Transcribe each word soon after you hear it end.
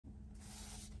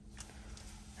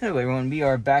Hello everyone, we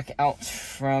are back out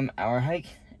from our hike,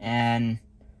 and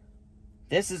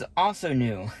this is also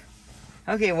new.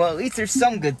 Okay, well at least there's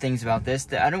some good things about this.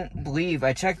 That I don't believe,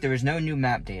 I checked, there was no new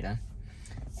map data.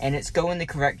 And it's going the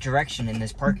correct direction in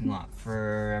this parking lot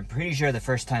for, I'm pretty sure, the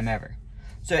first time ever.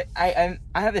 So I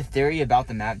have a theory about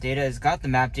the map data. It's got the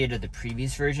map data of the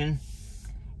previous version,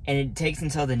 and it takes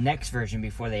until the next version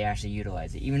before they actually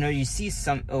utilize it. Even though you see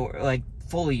some, or like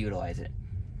fully utilize it.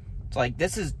 So like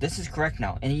this is correct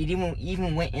now, and it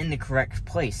even went in the correct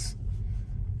place.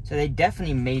 So they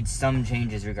definitely made some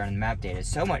changes regarding the map data.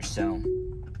 So much so.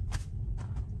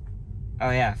 Oh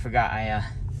yeah, I forgot.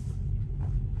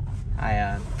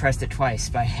 I pressed it twice,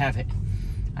 but I haven't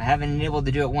been able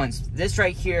to do it once. This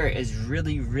right here is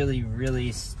really, really,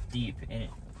 really steep, and it.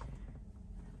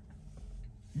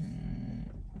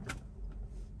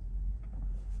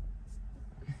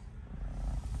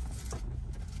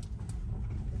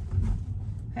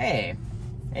 Hey,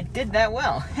 it did that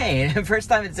well. Hey, the first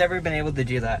time it's ever been able to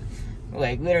do that.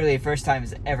 Like, literally the first time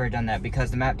it's ever done that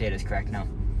because the map data is correct now.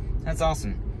 That's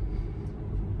awesome.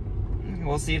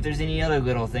 We'll see if there's any other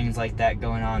little things like that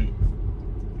going on.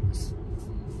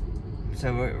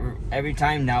 So every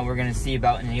time now we're going to see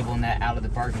about enabling that out of the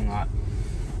parking lot.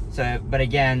 So, but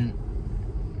again,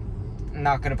 I'm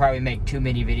not going to probably make too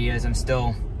many videos.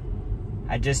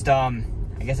 I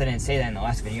guess I didn't say that in the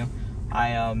last video.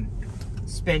 I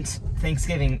spent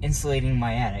Thanksgiving insulating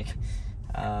my attic.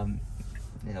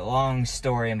 There's a long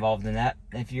story involved in that.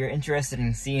 If you're interested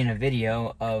in seeing a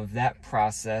video of that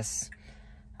process,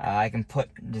 I can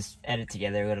just edit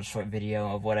together a little short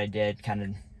video of what I did,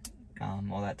 kind of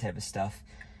all that type of stuff.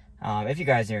 If you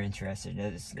guys are interested,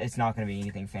 it's not going to be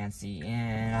anything fancy.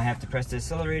 And I have to press the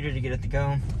accelerator to get it to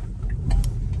go.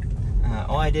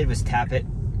 All I did was tap it.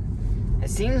 It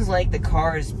seems like the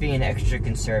car is being extra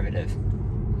conservative.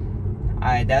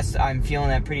 I'm feeling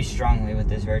that pretty strongly with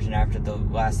this version after the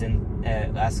last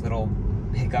little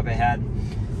hiccup I had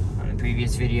on the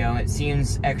previous video. It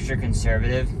seems extra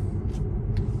conservative.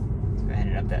 Let's go ahead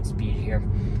and up that speed here.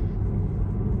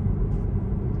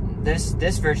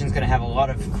 This version is going to have a lot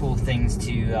of cool things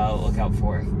to look out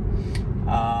for.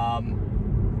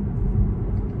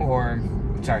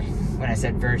 Sorry, when I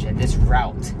said version, this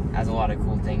route has a lot of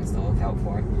cool things to look out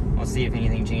for. We'll see if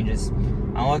anything changes.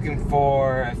 I'm looking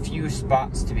for a few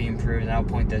spots to be improved, and I'll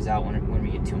point those out when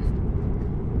we get to them.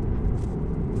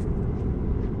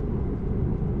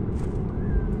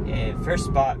 Okay, first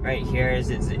spot right here is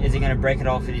it going to break it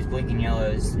all for these blinking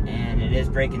yellows? And it is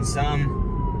breaking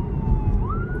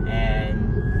some,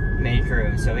 and made it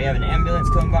through. So we have an ambulance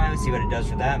coming by. Let's see what it does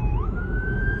for that.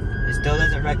 It still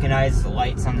doesn't recognize the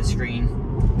lights on the screen.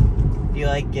 I feel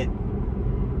like it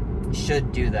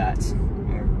should do that.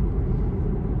 Or,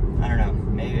 I don't know.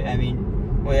 Maybe, I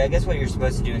mean, well, I guess what you're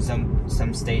supposed to do in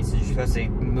some states is you're supposed to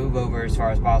move over as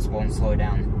far as possible and slow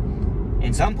down.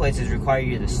 In some places, require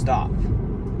you to stop.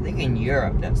 I think in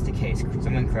Europe that's the case.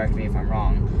 Someone correct me if I'm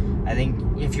wrong. I think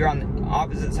if you're on the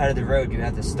opposite side of the road, you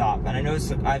have to stop. And I know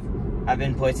I've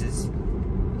been places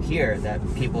here that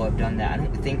people have done that. I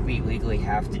don't think we legally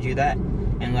have to do that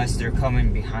unless they're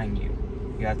coming behind you.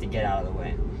 You have to get out of the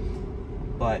way.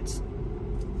 But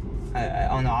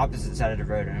on the opposite side of the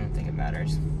road, I don't think it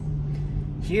matters.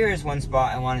 Here's one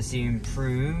spot I want to see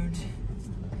improved.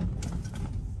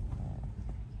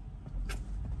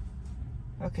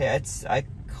 Okay, I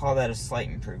call that a slight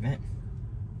improvement.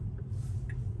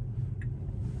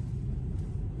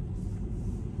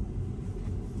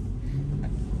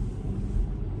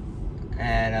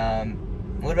 And a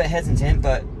little bit hesitant,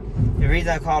 but the reason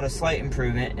I call it a slight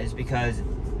improvement is because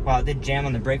while it did jam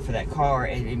on the brake for that car,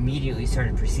 it immediately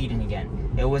started proceeding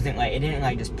again. It didn't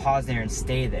like just pause there and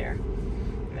stay there.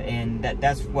 And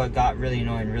that's what got really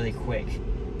annoying really quick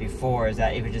before, is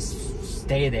that it would just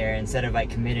stay there instead of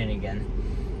like committing again.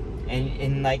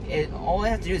 And like all I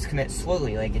have to do is commit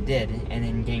slowly like it did, and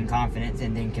then gain confidence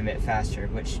and then commit faster,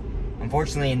 which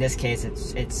unfortunately in this case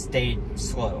it stayed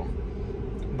slow.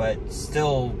 But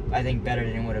still, I think better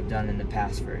than it would have done in the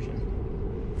past version.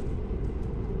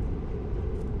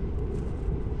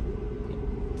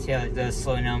 See how it does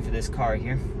slow down for this car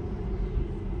here.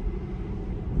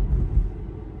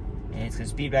 And it's going to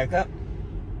speed back up.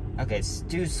 Okay, it's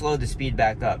too slow to speed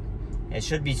back up. It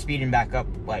should be speeding back up,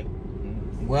 like,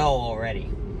 well already.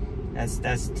 That's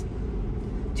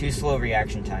too slow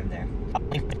reaction time there.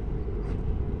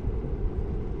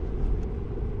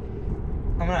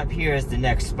 Coming up here is the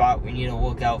next spot we need to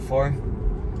look out for.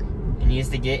 It needs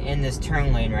to get in this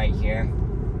turn lane right here.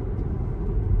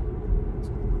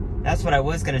 That's what I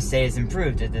was going to say is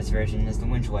improved at this version, is the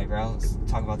windshield wiper. Let's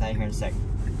talk about that here in a sec.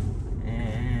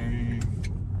 And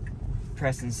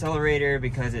press the accelerator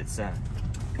because it's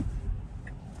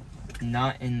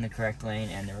not in the correct lane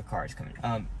and there were cars coming.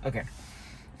 Okay.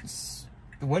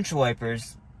 The windshield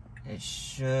wipers, it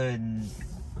should,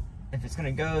 if it's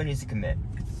gonna go, it needs to commit.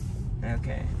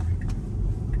 Okay.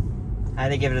 I had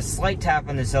to give it a slight tap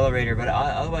on the accelerator, but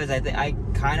otherwise I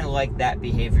kind of like that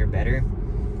behavior better.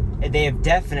 They have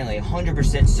definitely,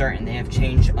 100% certain, they have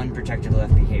changed unprotected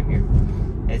left behavior.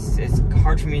 It's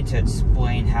hard for me to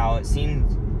explain how it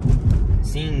seems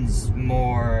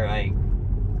more like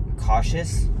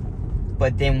cautious,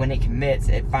 but then when it commits,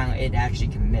 it actually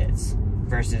commits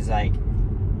versus like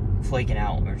flaking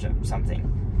out or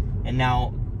something. And now,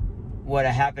 what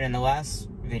happened in the last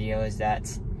video is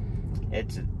that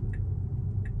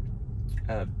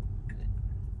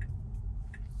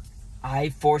I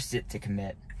forced it to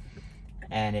commit,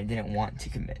 and it didn't want to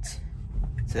commit.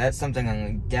 So that's something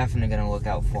I'm definitely going to look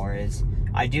out for. Is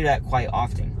I do that quite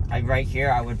often. Like right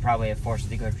here, I would probably have forced it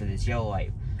to go for this yellow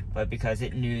light, but because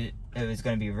it knew it was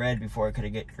going to be red before it could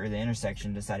get through the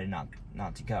intersection, decided not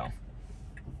to go.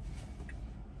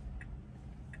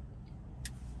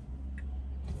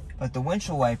 But the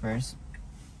windshield wipers,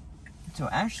 so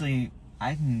actually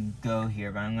I can go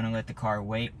here, but I'm going to let the car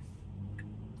wait.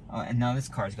 Oh, and now this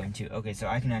car is going to. Okay, so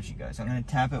I can actually go. So I'm going to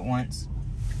tap it once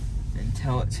and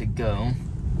tell it to go.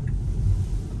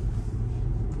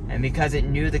 And because it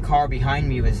knew the car behind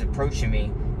me was approaching me,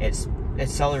 it's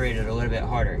accelerated a little bit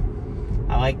harder.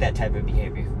 I like that type of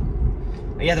behavior.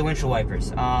 But yeah, the windshield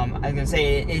wipers. I was going to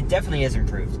say, it definitely is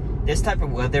improved. This type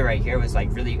of weather right here was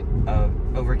like really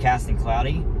overcast and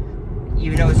cloudy.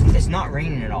 Even though it's not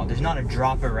raining at all. There's not a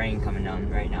drop of rain coming down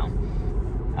right now.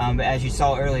 But as you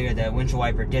saw earlier, the windshield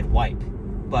wiper did wipe.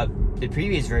 But the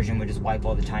previous version would just wipe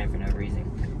all the time for no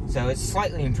reason. So it's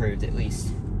slightly improved, at least.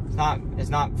 It's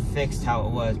not fixed how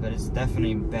it was, but it's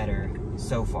definitely better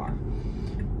so far.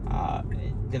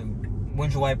 The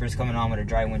windshield wipers coming on with a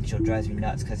dry windshield drives me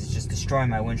nuts because it's just destroying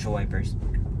my windshield wipers.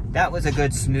 That was a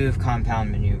good smooth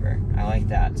compound maneuver. I like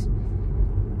that.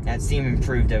 That seemed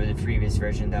improved over the previous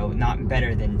version, though not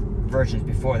better than versions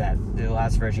before that. The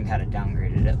last version kind of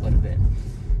downgraded it a little bit.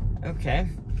 Okay,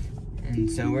 and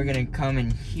so we're gonna come in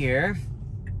here.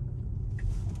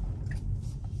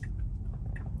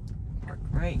 Park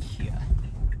right here.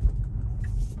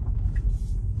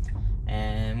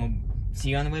 And we'll see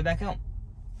you on the way back out.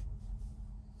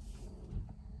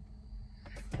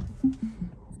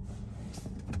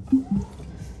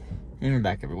 And we're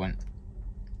back, everyone.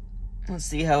 Let's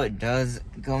see how it does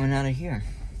going out of here.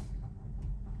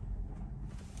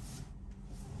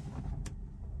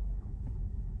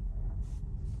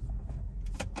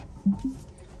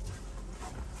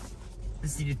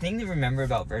 See, the thing to remember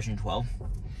about version 12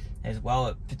 is while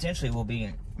it potentially will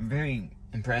be very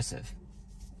impressive,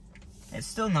 it's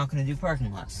still not going to do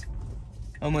parking lots.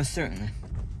 Almost certainly.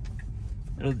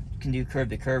 It can do curb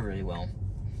to curb really well.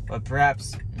 But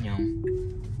perhaps, you know,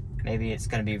 maybe it's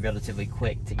going to be relatively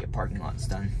quick to get parking lots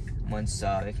done once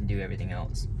it can do everything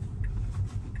else.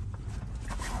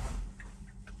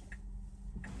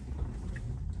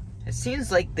 It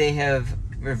seems like they have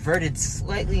reverted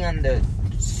slightly on the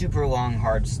super long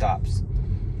hard stops.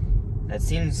 That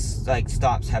seems like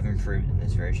stops have improved in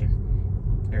this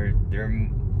version. They're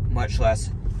much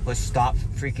less, let's stop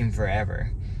freaking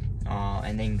forever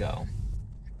and then go.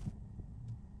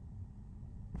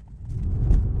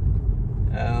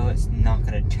 Oh, it's not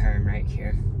gonna turn right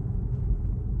here.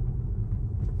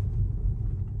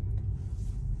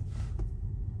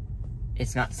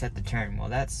 It's not set to turn. Well,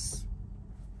 that's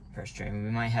frustrating.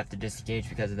 We might have to disengage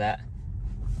because of that.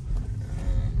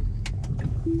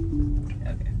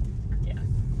 Okay, yeah.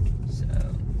 So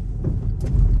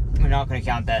we're not going to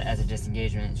count that as a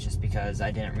disengagement. It's just because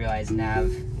I didn't realize Nav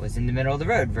was in the middle of the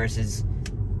road versus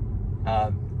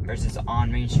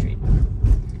on Main Street.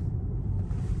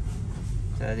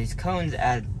 So these cones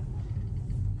add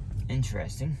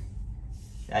interesting.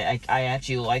 I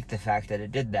actually like the fact that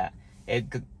it did that. It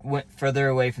went further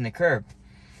away from the curb.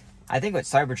 I think with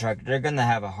Cybertruck, they're going to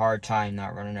have a hard time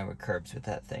not running over curbs with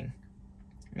that thing.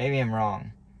 Maybe I'm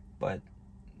wrong, but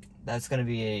that's going to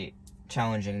be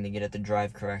challenging to get it to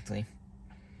drive correctly.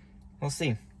 We'll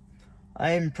see.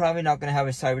 I'm probably not going to have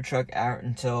a Cybertruck out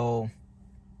until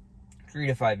 3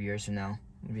 to 5 years from now.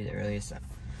 Would be the earliest.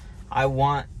 I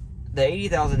want the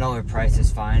 $80,000 price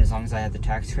is fine as long as I have the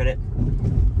tax credit.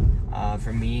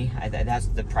 For me, that's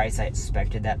the price I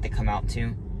expected that to come out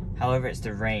to. However, it's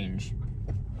the range.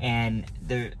 And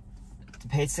to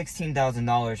pay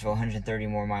 $16,000 for 130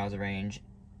 more miles of range,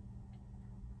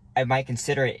 I might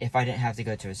consider it if I didn't have to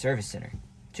go to a service center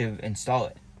to install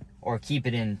it or keep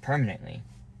it in permanently.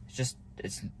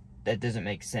 It's that doesn't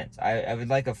make sense. I would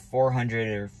like a 400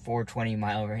 or 420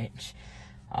 mile range,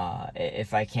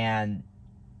 if I can,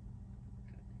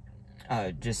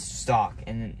 just stock,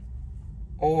 and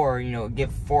or, you know,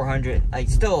 get 400, like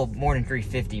still more than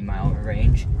 350 mile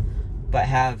range, but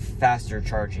have faster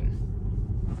charging.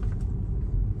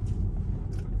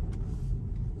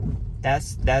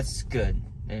 That's good,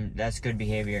 and that's good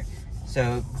behavior.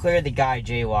 So clearly the guy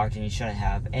jaywalked, and he shouldn't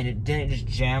have, and it didn't just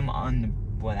jam on the,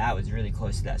 well, that was really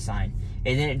close to that sign.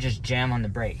 It didn't just jam on the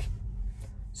brake.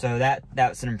 So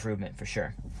that's an improvement for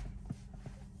sure.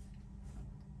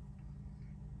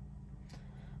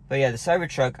 But yeah, the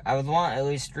Cybertruck, I would want at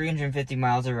least 350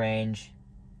 miles of range,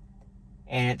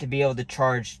 and it to be able to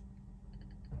charge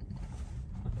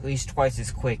at least twice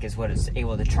as quick as what it's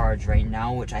able to charge right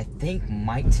now, which I think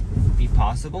might be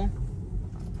possible.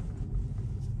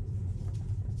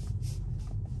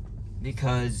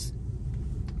 Because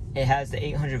it has the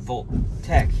 800 volt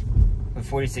tech with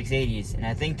 4680s, and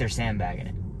I think they're sandbagging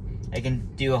it. It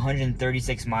can do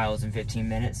 136 miles in 15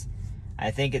 minutes. I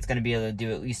think it's going to be able to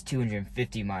do at least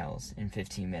 250 miles in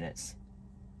 15 minutes.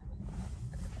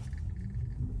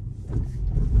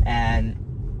 And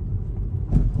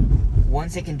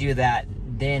once it can do that,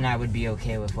 then I would be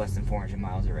okay with less than 400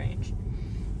 miles of range.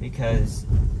 Because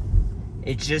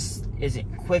it just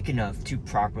isn't quick enough to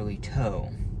properly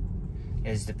tow,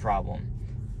 is the problem.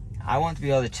 I want to be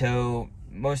able to tow,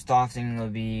 most often it'll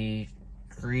be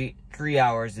 3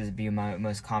 hours is be my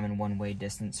most common one-way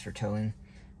distance for towing.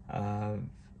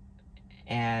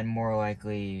 And more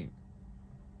likely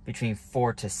between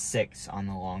 4 to 6 on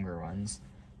the longer ones.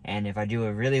 And if I do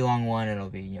a really long one, it'll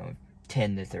be, you know,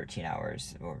 10 to 13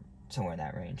 hours or somewhere in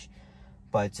that range.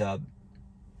 But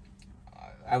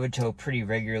I would tow pretty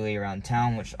regularly around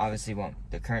town, which obviously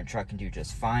the current truck can do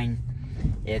just fine.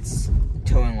 It's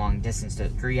towing long distance, to a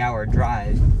 3-hour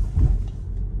drive.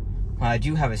 While I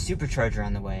do have a supercharger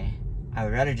on the way, I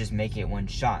would rather just make it one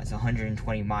shot. It's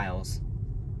 120 miles.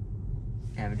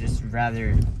 And I would just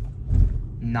rather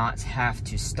not have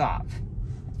to stop.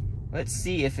 Let's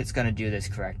see if it's going to do this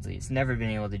correctly. It's never been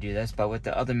able to do this, but with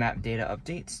the other map data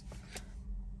updates,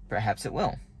 perhaps it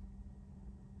will.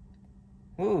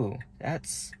 Ooh,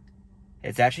 it's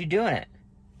actually doing it.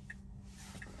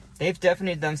 They've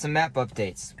definitely done some map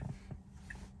updates.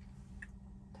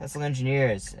 Tesla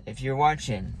engineers, if you're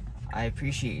watching, I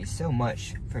appreciate you so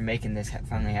much for making this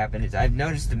finally happen. I've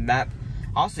noticed the map,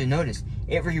 also noticed,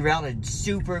 it rerouted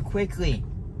super quickly.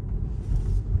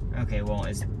 Okay, well,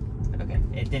 okay,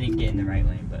 it didn't get in the right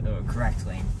lane, but the correct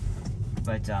lane.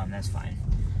 But that's fine.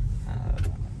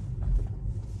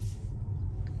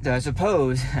 So I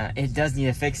suppose it does need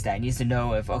to fix that. It needs to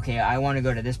know if, okay, I want to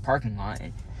go to this parking lot,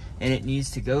 and it needs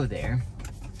to go there.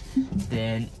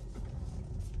 Then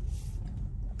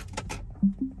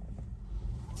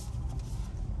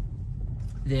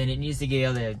it needs to be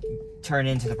able to turn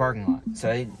into the parking lot.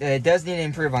 So it does need to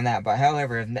improve on that. But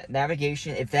however, if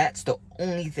navigation, if that's the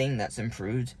only thing that's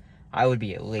improved, I would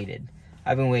be elated.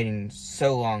 I've been waiting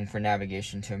so long for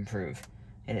navigation to improve,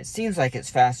 and it seems like it's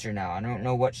faster now. I don't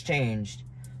know what's changed,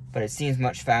 but it seems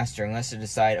much faster, unless they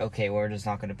decide, okay, well, we're just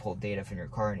not going to pull data from your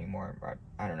car anymore.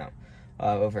 I don't know.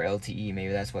 Over LTE,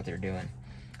 maybe that's what they're doing.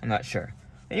 I'm not sure.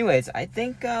 Anyways, I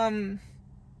think, did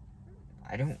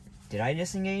I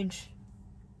disengage?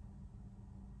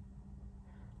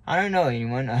 I don't know,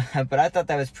 anyone, but I thought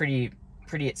that was pretty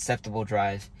acceptable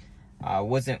drive.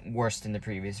 Wasn't worse than the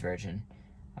previous version.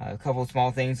 A couple of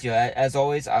small things, you know, as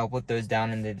always, I'll put those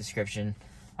down in the description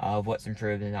of what's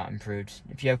improved and not improved.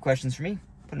 If you have questions for me,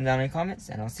 put them down in the comments,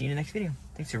 and I'll see you in the next video.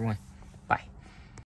 Thanks, everyone.